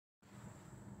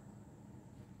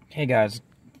Hey guys,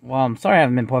 well, I'm sorry I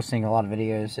haven't been posting a lot of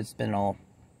videos. It's been a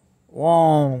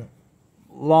long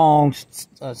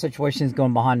situations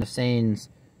going behind the scenes.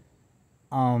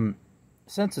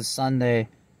 Since it's Sunday,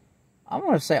 I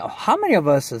want to say, how many of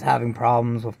us is having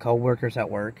problems with coworkers at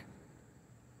work?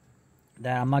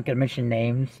 That I'm not going to mention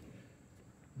names.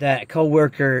 That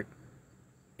coworker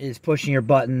is pushing your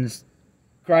buttons,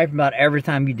 griping about every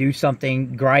time you do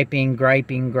something, griping,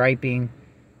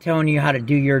 telling you how to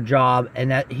do your job, and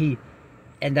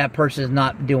that person is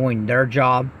not doing their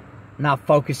job, not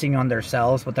focusing on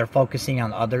themselves, but they're focusing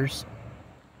on others.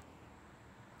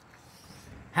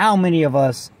 How many of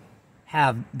us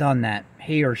have done that?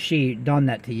 He or she done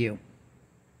that to you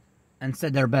and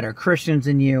said they're better Christians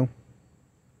than you.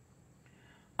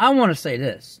 I want to say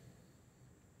this.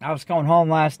 I was going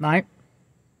home last night,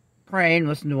 praying,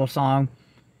 listening to a song,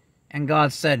 and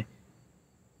God said,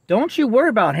 don't you worry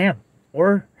about him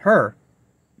or her,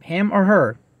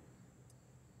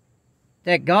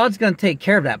 that God's going to take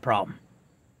care of that problem.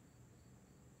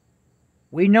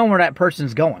 We know where that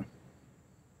person's going.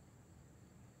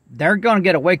 They're going to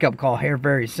get a wake-up call here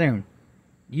very soon.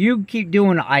 You keep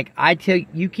doing like I tell you,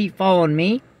 you keep following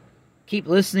me, keep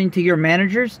listening to your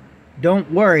managers.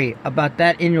 Don't worry about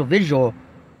that individual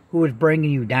who is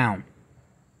bringing you down.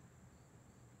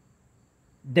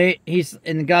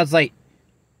 And God's like,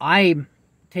 I'm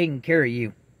taking care of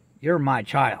you. You're my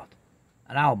child,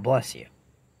 and I'll bless you.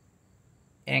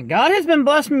 And God has been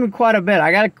blessing me quite a bit.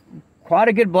 I got quite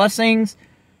a good blessings.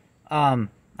 I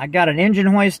got an engine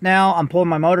hoist now. I'm pulling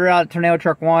my motor out at Tornado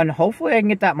Truck 1. Hopefully I can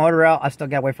get that motor out. I still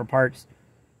got to wait for parts.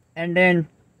 And then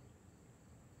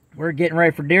we're getting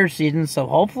ready for deer season, so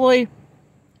hopefully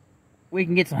we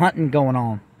can get some hunting going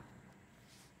on.